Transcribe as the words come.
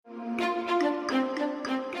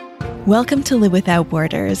Welcome to Live Without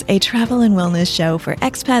Borders, a travel and wellness show for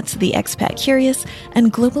expats, the expat curious,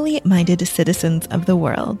 and globally minded citizens of the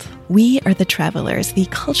world. We are the travelers, the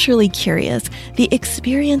culturally curious, the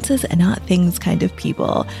experiences and not things kind of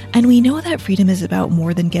people. And we know that freedom is about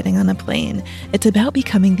more than getting on a plane. It's about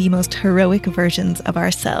becoming the most heroic versions of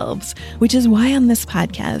ourselves, which is why on this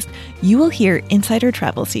podcast, you will hear insider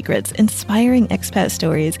travel secrets, inspiring expat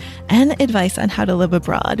stories, and advice on how to live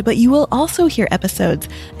abroad. But you will also hear episodes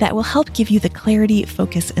that will help give you the clarity,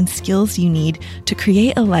 focus, and skills you need to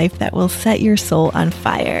create a life that will set your soul on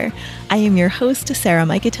fire. I am your host, Sarah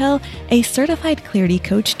Michatel, a certified clarity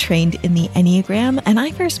coach trained in the Enneagram, and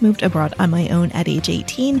I first moved abroad on my own at age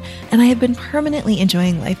 18, and I have been permanently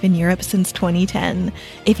enjoying life in Europe since 2010.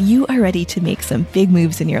 If you are ready to make some big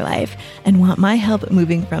moves in your life and want my help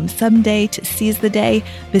moving from someday to seize the day,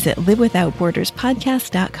 visit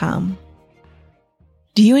livewithoutborderspodcast.com.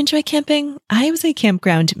 Do you enjoy camping? I was a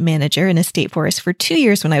campground manager in a state forest for 2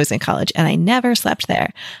 years when I was in college, and I never slept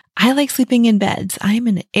there. I like sleeping in beds. I'm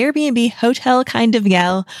an Airbnb hotel kind of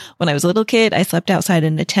gal. When I was a little kid, I slept outside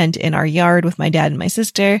in a tent in our yard with my dad and my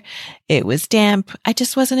sister. It was damp. I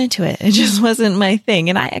just wasn't into it. It just wasn't my thing.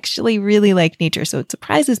 And I actually really like nature, so it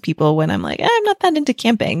surprises people when I'm like, I'm not that into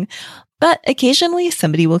camping. But occasionally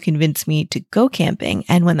somebody will convince me to go camping.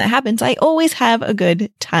 And when that happens, I always have a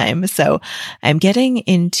good time. So I'm getting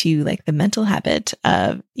into like the mental habit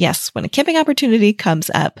of, yes, when a camping opportunity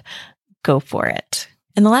comes up, go for it.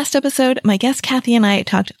 In the last episode, my guest Kathy and I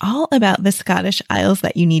talked all about the Scottish Isles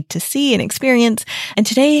that you need to see and experience. And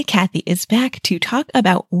today, Kathy is back to talk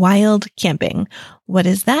about wild camping. What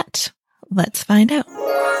is that? Let's find out.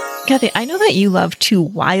 Kathy, I know that you love to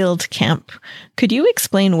wild camp. Could you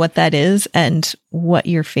explain what that is and what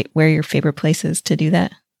where your favorite place is to do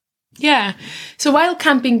that? Yeah. So wild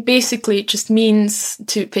camping basically just means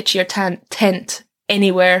to pitch your tent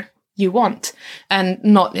anywhere you want, and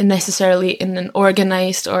not necessarily in an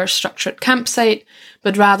organized or structured campsite,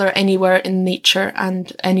 but rather anywhere in nature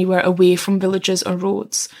and anywhere away from villages or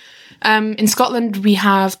roads. In Scotland, we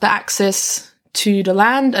have the access to the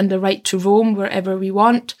land and the right to roam wherever we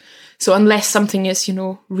want. So unless something is,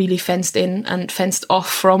 really fenced in and fenced off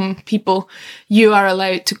from people, you are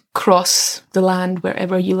allowed to cross the land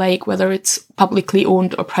wherever you like, whether it's publicly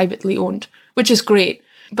owned or privately owned, which is great.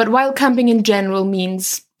 But wild camping in general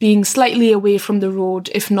means being slightly away from the road,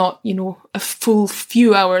 if not, a full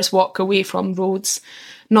few hours walk away from roads,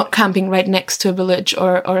 not camping right next to a village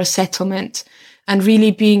or a settlement, and really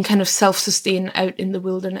being kind of self-sustained out in the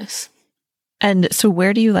wilderness. And so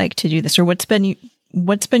where do you like to do this, or what's been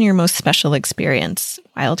your most special experience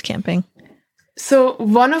wild camping? So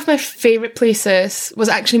one of my favorite places was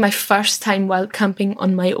actually my first time wild camping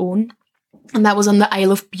on my own. And that was on the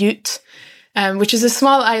Isle of Bute, which is a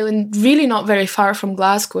small island really not very far from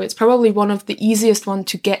Glasgow. It's probably one of the easiest one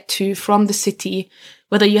to get to from the city,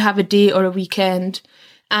 whether you have a day or a weekend.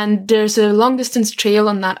 And there's a long distance trail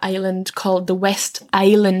on that island called the West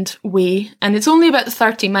Island Way. And it's only about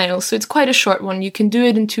 30 miles, so it's quite a short one. You can do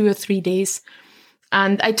it in 2 or 3 days.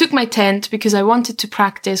 And I took my tent because I wanted to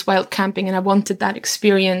practice wild camping and I wanted that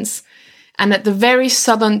experience. And at the very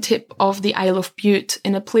southern tip of the Isle of Bute,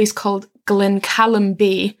 in a place called Glencallum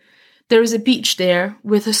Bay, there is a beach there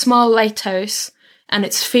with a small lighthouse, and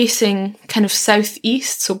it's facing kind of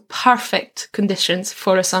southeast, so perfect conditions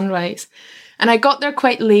for a sunrise. And I got there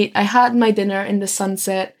quite late. I had my dinner in the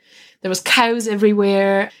sunset. There was cows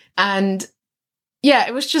everywhere. And yeah,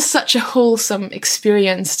 it was just such a wholesome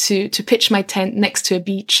experience to pitch my tent next to a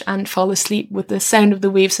beach and fall asleep with the sound of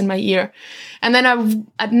the waves in my ear. And then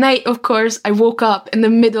at night, of course, I woke up in the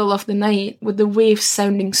middle of the night with the waves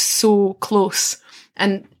sounding so close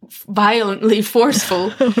and violently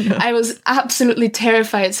forceful. Oh, no. I was absolutely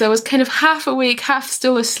terrified. So I was kind of half awake, half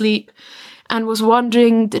still asleep, and was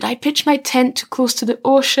wondering, did I pitch my tent too close to the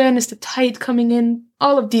ocean? Is the tide coming in?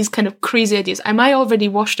 All of these kind of crazy ideas. Am I already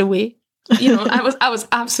washed away? I was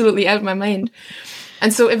absolutely out of my mind.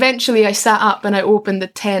 And so eventually I sat up and I opened the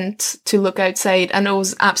tent to look outside, and it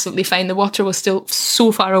was absolutely fine. The water was still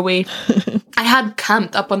so far away. I had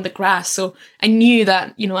camped up on the grass, so I knew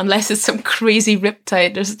that, unless it's some crazy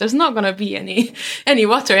riptide, there's not going to be any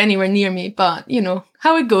water anywhere near me. But,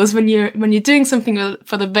 how it goes when you're doing something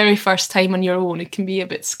for the very first time on your own, it can be a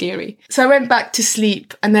bit scary. So I went back to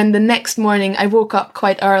sleep, and then the next morning I woke up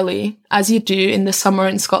quite early. As you do in the summer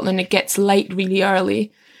in Scotland, it gets light really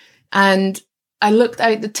early. And I looked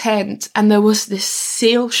out the tent, and there was this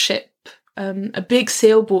sail ship, a big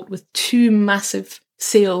sailboat with 2 massive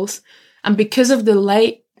sails. And because of the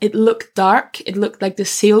light, it looked dark. It looked like the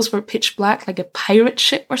sails were pitch black, like a pirate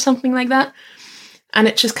ship or something like that. And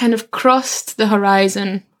it just kind of crossed the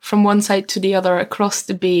horizon from one side to the other across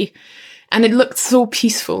the bay. And it looked so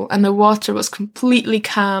peaceful, and the water was completely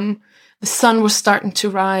calm. The sun was starting to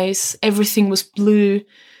rise. Everything was blue.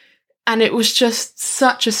 And it was just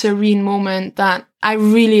such a serene moment that I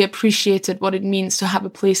really appreciated what it means to have a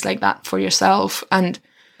place like that for yourself and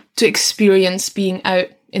to experience being out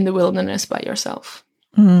in the wilderness by yourself.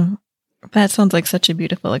 Mm, that sounds like such a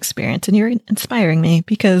beautiful experience. And you're inspiring me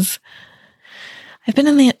because I've been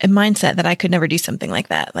in the mindset that I could never do something like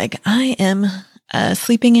that. Like, I am a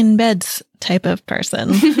sleeping in beds type of person.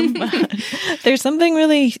 But there's something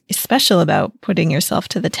really special about putting yourself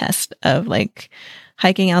to the test of like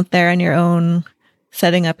hiking out there on your own,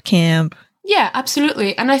 setting up camp. Yeah,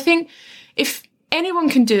 absolutely. And I think if anyone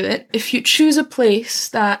can do it, if you choose a place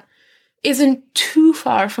that isn't too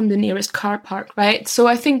far from the nearest car park, right? So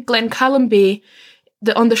I think Glencallum Bay,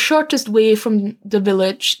 on the shortest way from the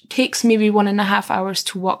village, takes maybe 1.5 hours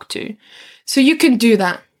to walk to. So you can do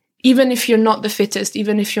that. Even if you're not the fittest,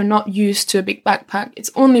 even if you're not used to a big backpack,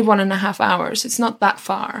 it's only 1.5 hours. It's not that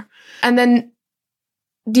far. And then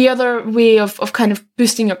the other way of kind of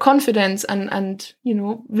boosting your confidence and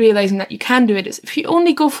realizing that you can do it is if you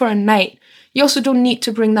only go for a night, you also don't need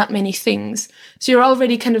to bring that many things. So you're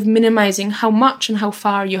already kind of minimizing how much and how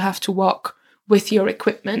far you have to walk with your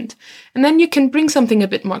equipment. And then you can bring something a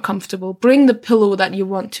bit more comfortable. Bring the pillow that you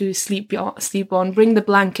want to sleep on. Bring the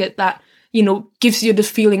blanket that, gives you the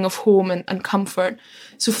feeling of home and comfort.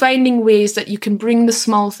 So finding ways that you can bring the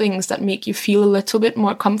small things that make you feel a little bit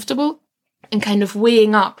more comfortable and kind of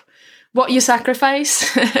weighing up what you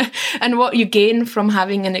sacrifice and what you gain from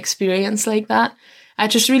having an experience like that. I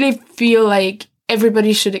just really feel like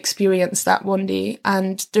everybody should experience that one day.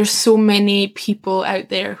 And there's so many people out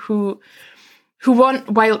there who want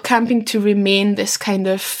wild camping to remain this kind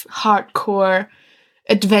of hardcore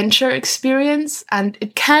adventure experience. And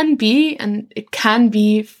it can be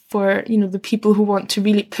for, the people who want to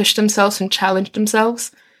really push themselves and challenge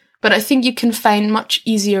themselves. But I think you can find much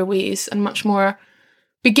easier ways and much more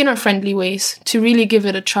beginner-friendly ways to really give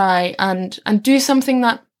it a try and do something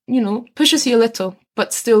that, pushes you a little,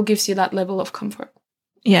 but still gives you that level of comfort.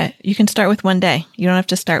 Yeah, you can start with one day. You don't have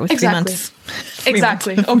to start with 3 months.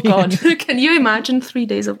 Exactly. Oh God, can you imagine 3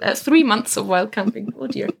 months of wild camping? Oh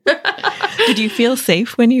dear. Did you feel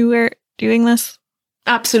safe when you were doing this?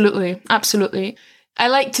 Absolutely, absolutely. I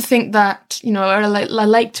like to think that, or I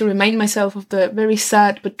like to remind myself of the very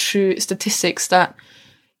sad but true statistics that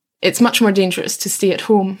it's much more dangerous to stay at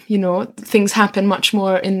home. Things happen much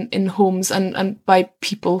more in homes and by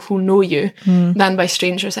people who know you than by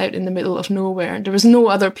strangers out in the middle of nowhere. There was no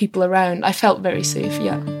other people around. I felt very safe,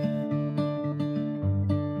 yeah.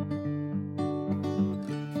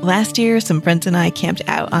 Last year, some friends and I camped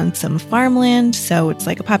out on some farmland. So it's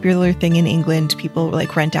like a popular thing in England. People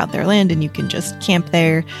like rent out their land and you can just camp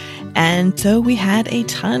there. And so we had a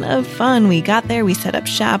ton of fun. We got there, we set up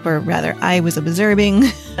shop, or rather I was observing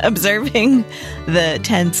the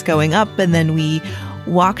tents going up. And then we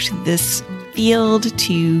walked this field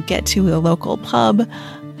to get to a local pub,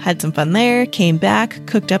 had some fun there, came back,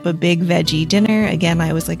 cooked up a big veggie dinner. Again,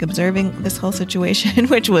 I was like observing this whole situation,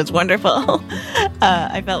 which was wonderful.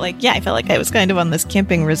 I felt like I was kind of on this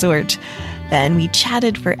camping resort. Then we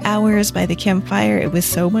chatted for hours by the campfire. It was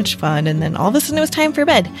so much fun. And then all of a sudden it was time for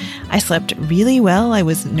bed. I slept really well. I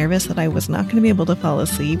was nervous that I was not going to be able to fall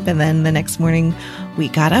asleep. And then the next morning we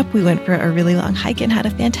got up, we went for a really long hike and had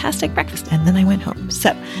a fantastic breakfast. And then I went home.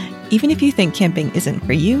 So even if you think camping isn't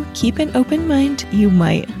for you, keep an open mind. You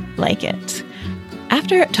might like it.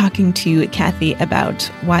 After talking to Kathy about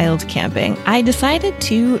wild camping, I decided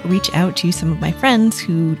to reach out to some of my friends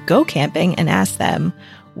who go camping and ask them,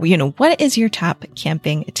 what is your top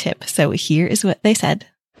camping tip? So here is what they said.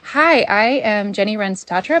 Hi, I am Jenny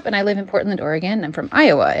Wren-Statrup, and I live in Portland, Oregon. I'm from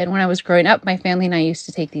Iowa, and when I was growing up, my family and I used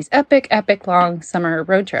to take these epic long summer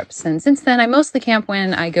road trips. And since then, I mostly camp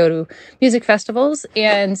when I go to music festivals,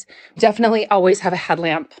 and definitely always have a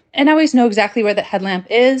headlamp. And I always know exactly where the headlamp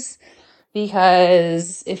is,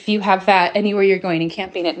 because if you have that anywhere you're going and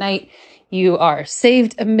camping at night, you are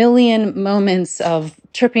saved a million moments of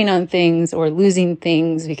tripping on things or losing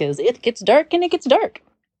things because it gets dark and it gets dark.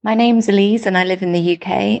 My name's Elise and I live in the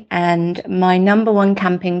UK, and my number one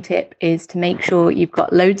camping tip is to make sure you've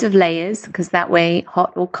got loads of layers, because that way,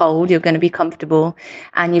 hot or cold, you're going to be comfortable,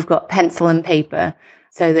 and you've got pencil and paper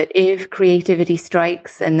so that if creativity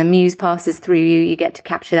strikes and the muse passes through you, you get to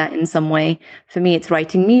capture that in some way. For me, it's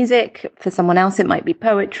writing music. For someone else, it might be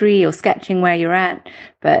poetry or sketching where you're at,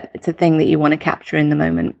 but it's a thing that you want to capture in the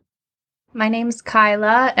moment. My name's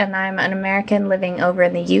Kyla, and I'm an American living over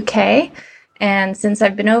in the UK. And since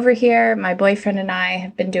I've been over here, my boyfriend and I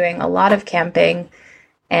have been doing a lot of camping.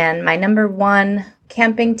 And my number one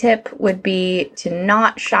camping tip would be to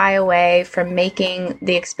not shy away from making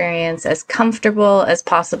the experience as comfortable as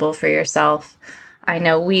possible for yourself. I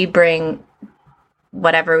know we bring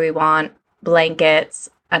whatever we want, blankets,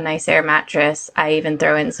 a nice air mattress. I even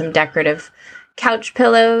throw in some decorative couch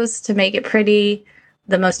pillows to make it pretty.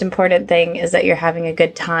 The most important thing is that you're having a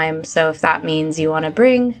good time. So if that means you want to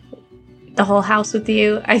bring the whole house with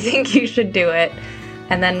you, I think you should do it.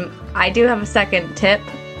 And then I do have a second tip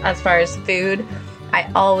as far as food.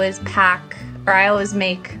 I always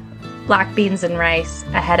make black beans and rice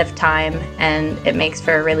ahead of time, and it makes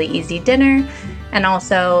for a really easy dinner. And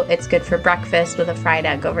also it's good for breakfast with a fried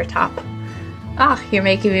egg over top. You're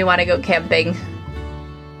making me want to go camping.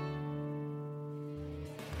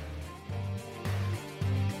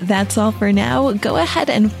 That's all for now. Go ahead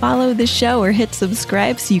and follow the show or hit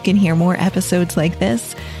subscribe so you can hear more episodes like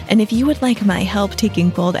this. And if you would like my help taking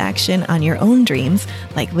bold action on your own dreams,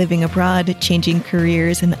 like living abroad, changing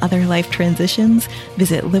careers, and other life transitions,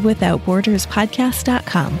 visit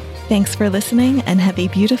livewithoutborderspodcast.com. Thanks for listening and have a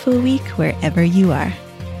beautiful week wherever you are.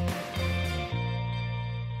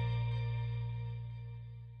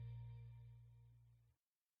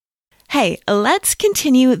 Hey, let's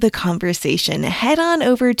continue the conversation. Head on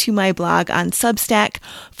over to my blog on Substack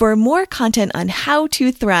for more content on how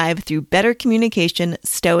to thrive through better communication,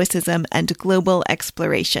 stoicism, and global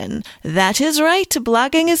exploration. That is right,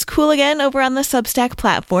 blogging is cool again over on the Substack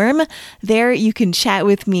platform. There you can chat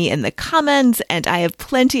with me in the comments, and I have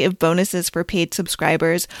plenty of bonuses for paid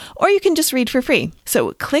subscribers, or you can just read for free.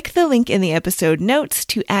 So click the link in the episode notes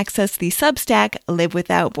to access the Substack Live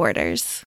Without Borders.